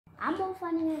I'm more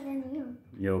funnier than you.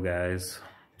 Yo guys,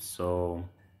 so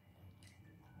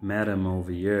Madam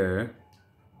over here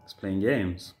is playing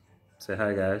games. Say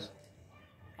hi guys.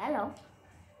 Hello.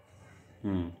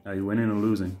 Are you winning or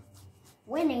losing?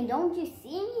 Winning, don't you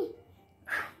see me?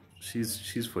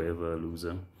 She's forever a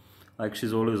loser. Like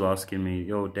she's always asking me,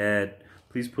 yo dad,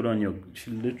 please put on your,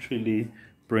 she literally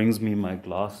brings me my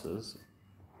glasses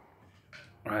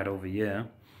right over here.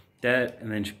 Dad,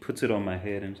 and then she puts it on my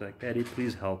head and she's like, Daddy,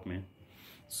 please help me.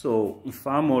 So if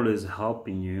I'm always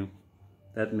helping you,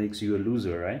 that makes you a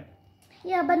loser, right?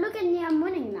 Yeah, but look at me, I'm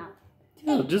winning now.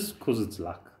 Yeah, just because it's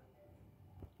luck.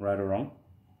 Right or wrong?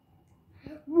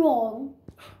 Wrong.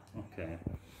 Okay.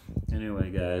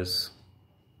 Anyway, guys,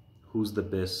 who's the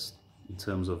best in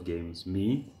terms of games?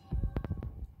 Me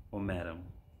or Madam?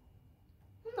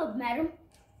 No, madam.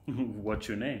 What's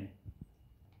your name?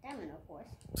 Damn it, of course.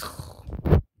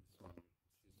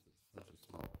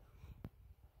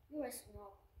 You're a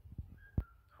snob.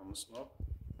 I'm a snob.